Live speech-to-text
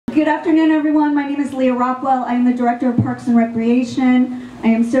Good afternoon, everyone. My name is Leah Rockwell. I am the Director of Parks and Recreation. I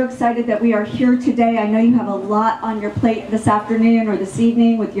am so excited that we are here today. I know you have a lot on your plate this afternoon or this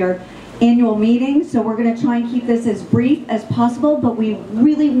evening with your annual meeting, so we're going to try and keep this as brief as possible, but we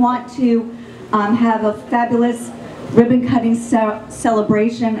really want to have a fabulous ribbon cutting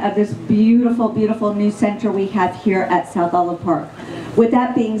celebration of this beautiful, beautiful new center we have here at South Olive Park. With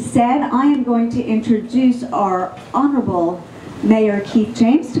that being said, I am going to introduce our Honorable Mayor Keith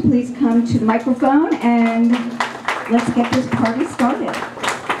James to please come to the microphone and let's get this party started.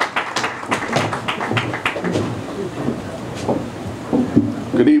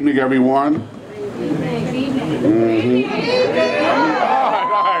 Good evening, everyone. Good evening.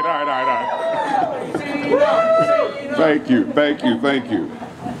 Thank you.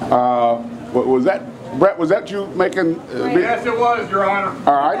 What was that? Brett, was that you making? Yes, it was, Your Honor.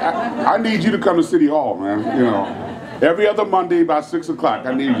 All right, I need you to come to City Hall, man. You know, every other Monday about 6 o'clock.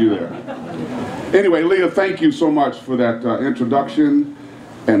 I need you there. Anyway, Leah, thank you so much for that introduction,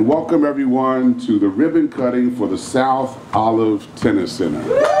 and welcome everyone to the ribbon cutting for the South Olive Tennis Center.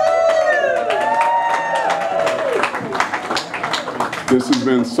 This has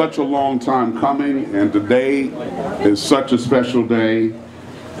been such a long time coming, and today is such a special day.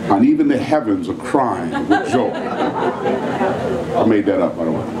 And even the heavens are crying with joy. I made that up, by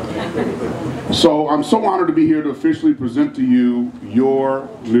the way. So I'm so honored to be here to officially present to you your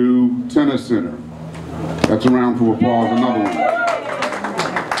new tennis center. That's a round of applause, another one.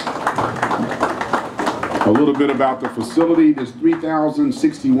 A little bit about the facility. This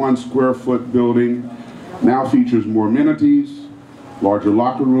 3,061 square foot building now features more amenities, larger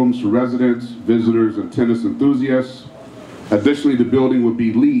locker rooms for residents, visitors, and tennis enthusiasts. Additionally, the building would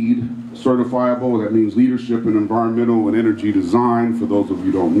be LEED certifiable. That means Leadership in Environmental and Energy Design, for those of you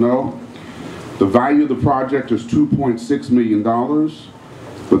who don't know. The value of the project is $2.6 million,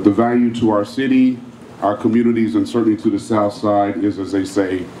 but the value to our city, our communities, and certainly to the South Side is, as they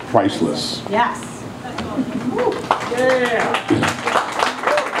say, priceless. Yes. Yeah.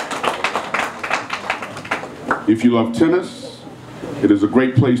 If you love tennis, it is a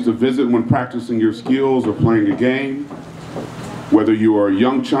great place to visit when practicing your skills or playing a game. Whether you are a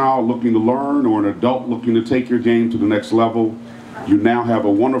young child looking to learn or an adult looking to take your game to the next level, you now have a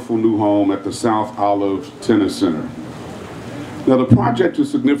wonderful new home at the South Olive Tennis Center. Now, the project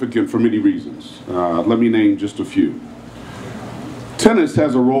is significant for many reasons. Let me name just a few. Tennis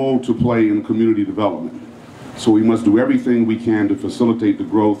has a role to play in community development, so we must do everything we can to facilitate the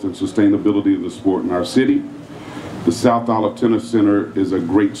growth and sustainability of the sport in our city. The South Olive Tennis Center is a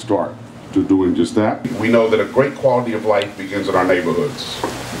great start to doing just that. We know that a great quality of life begins in our neighborhoods.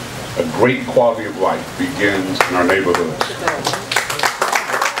 A great quality of life begins in our neighborhoods.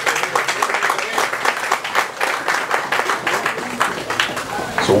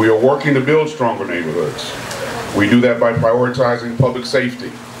 So we are working to build stronger neighborhoods. We do that by prioritizing public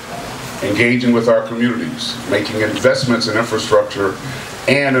safety, engaging with our communities, making investments in infrastructure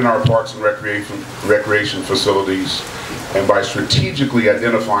and in our parks and recreation facilities, and by strategically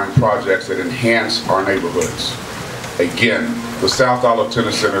identifying projects that enhance our neighborhoods. Again, the South Olive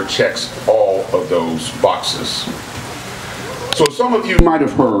Tennis Center checks all of those boxes. So some of you might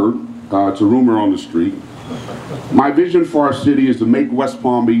have heard, it's a rumor on the street, my vision for our city is to make West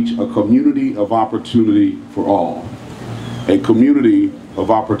Palm Beach a community of opportunity for all. A community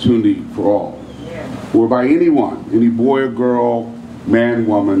of opportunity for all. Whereby anyone, any boy or girl, man,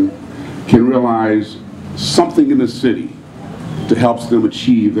 woman, can realize something in the city that helps them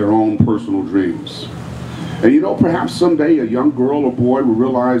achieve their own personal dreams. And you know, perhaps someday a young girl or boy will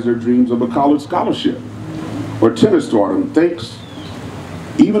realize their dreams of a college scholarship or tennis stardom, thanks,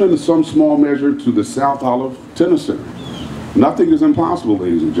 even in some small measure, to the South Olive Tennis Center. Nothing is impossible,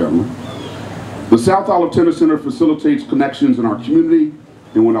 ladies and gentlemen. The South Olive Tennis Center facilitates connections in our community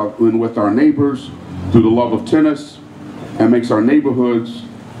and with our neighbors through the love of tennis, and makes our neighborhoods,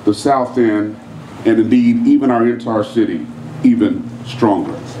 the South End, and indeed even our entire city even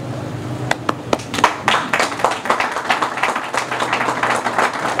stronger.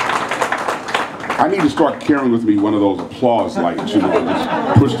 I need to start carrying with me one of those applause lights, you know,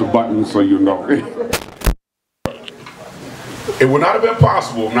 just push the button so you know. It would not have been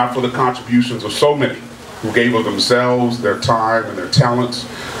possible not for the contributions of so many who gave of themselves, their time, and their talents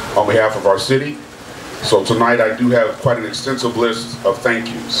on behalf of our city. So tonight I do have quite an extensive list of thank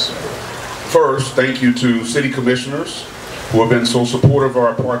yous. First, thank you to city commissioners who have been so supportive of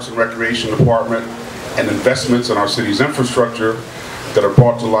our Parks and Recreation Department and investments in our city's infrastructure that are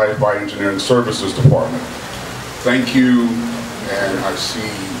brought to life by Engineering Services Department. Thank you, and I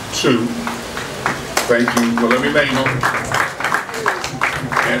see two. Thank you, well, let me name them.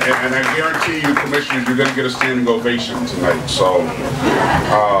 And I guarantee you, commissioners, you're going to get a standing ovation tonight. So,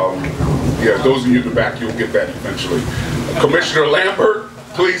 yeah, those of you in the back, you'll get that eventually. Commissioner Lambert,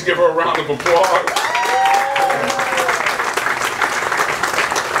 please give her a round of applause.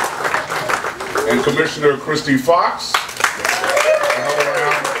 And Commissioner Christy Fox. Another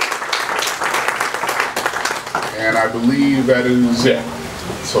round. And I believe that is it.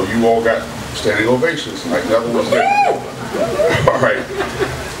 So you all got standing ovations tonight. The other one's there. All right.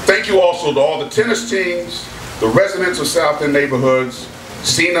 Thank you also to all the tennis teams, the residents of South End neighborhoods,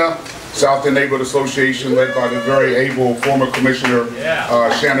 SENA, South End Neighborhood Association, led by the very able former Commissioner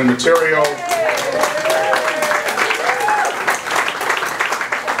Shannon Materio.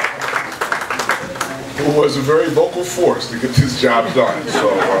 Who was a very vocal force to get this job done. So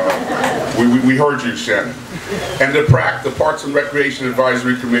we heard you, Shannon. And the PRAC, the Parks and Recreation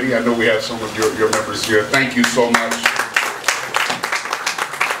Advisory Committee, I know we have some of your members here. Thank you so much.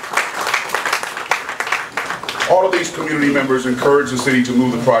 All of these community members encouraged the city to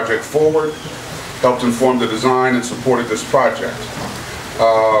move the project forward, helped inform the design, and supported this project.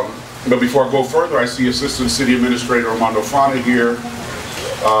 But before I go further, I see Assistant City Administrator Armando Fana here.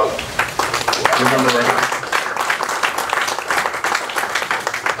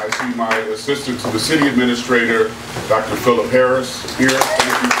 I see my assistant to the city administrator, Dr. Philip Harris, here.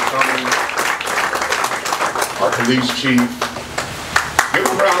 Thank you for coming. Our police chief. Give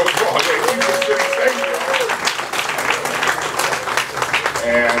him a round of applause. Hey, keep the city safe.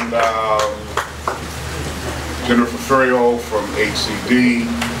 And Jennifer Ferrio from HCD.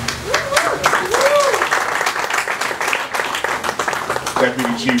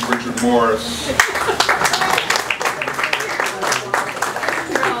 Deputy Chief Richard Morris.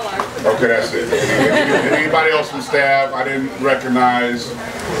 Okay, that's it. Anybody else from staff I didn't recognize,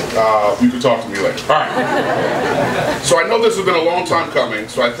 you can talk to me later. All right. So I know this has been a long time coming,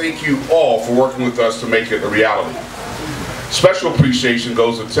 so I thank you all for working with us to make it a reality. Special appreciation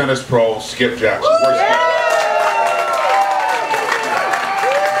goes to tennis pro Skip Jackson.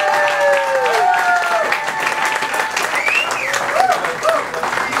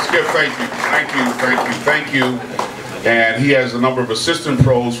 Skip, thank you, thank you, thank you, thank you. And he has a number of assistant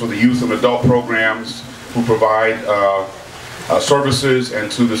pros for the youth and adult programs who provide services,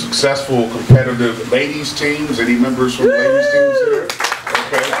 and to the successful competitive ladies teams. Any members from the ladies teams here?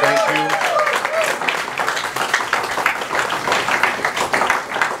 Okay, thank you.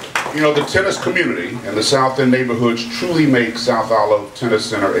 You know, the tennis community and the South End neighborhoods truly make South Olive Tennis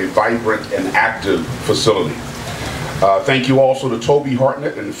Center a vibrant and active facility. Thank you also to Toby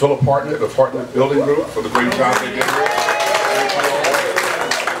Hartnett and Philip Hartnett of Hartnett Building Group for the great job they did.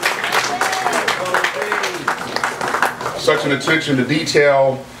 Such an attention to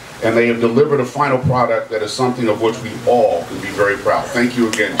detail, and they have delivered a final product that is something of which we all can be very proud. Thank you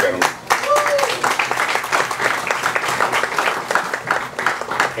again, gentlemen.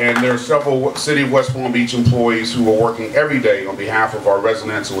 And there are several City of West Palm Beach employees who are working every day on behalf of our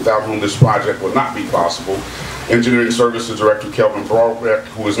residents, and without whom this project would not be possible. Engineering Services Director Kelvin Broadbeck,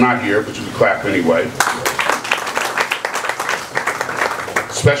 who is not here, but you can clap anyway.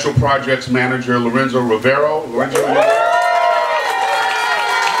 Special Projects Manager Lorenzo Rivero.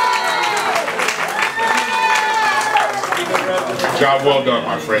 Job well done,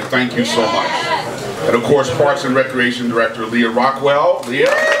 my friend. Thank you so much. And of course, Parks and Recreation Director Leah Rockwell.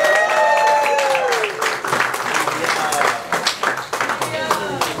 Leah.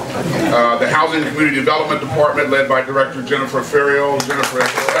 The Housing and Community Development Department, led by Director Jennifer Ferrio. Jennifer,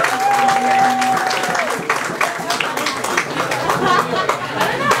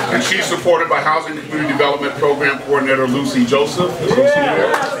 and she's supported by Housing and Community Development Program Coordinator Lucy Joseph. Is Lucy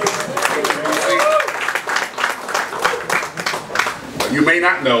here? You may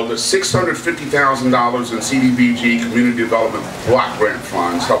not know that $650,000 in CDBG Community Development Block Grant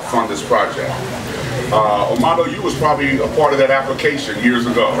funds helped fund this project. Armando, you was probably a part of that application years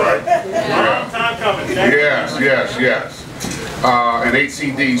ago, right? Yeah. Time coming. Yes, yes, yes. And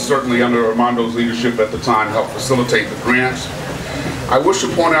HCD, certainly under Armando's leadership at the time, helped facilitate the grants. I wish to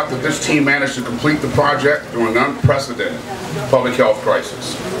point out that this team managed to complete the project during an unprecedented public health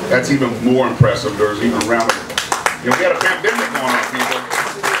crisis. That's even more impressive. There's even around, you know, we had a pandemic going on, people.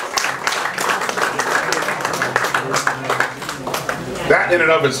 That in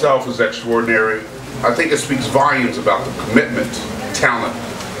and of itself is extraordinary. I think it speaks volumes about the commitment, talent,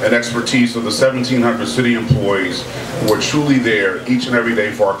 and expertise of the 1,700 city employees who are truly there each and every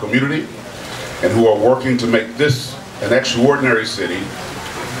day for our community and who are working to make this an extraordinary city.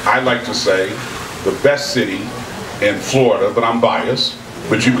 I'd like to say the best city in Florida, but I'm biased.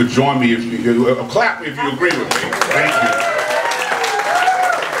 But you could join me if you clap if you agree with me. Thank you.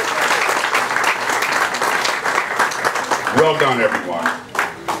 done, everyone.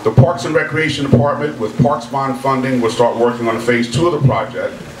 The Parks and Recreation Department, with Parks Bond funding, will start working on phase 2 of the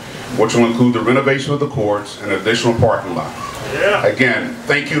project, which will include the renovation of the courts and additional parking lot. Yeah. Again,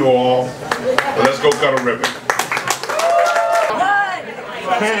 thank you to all. Let's go cut a ribbon.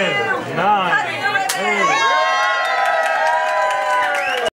 10, 9.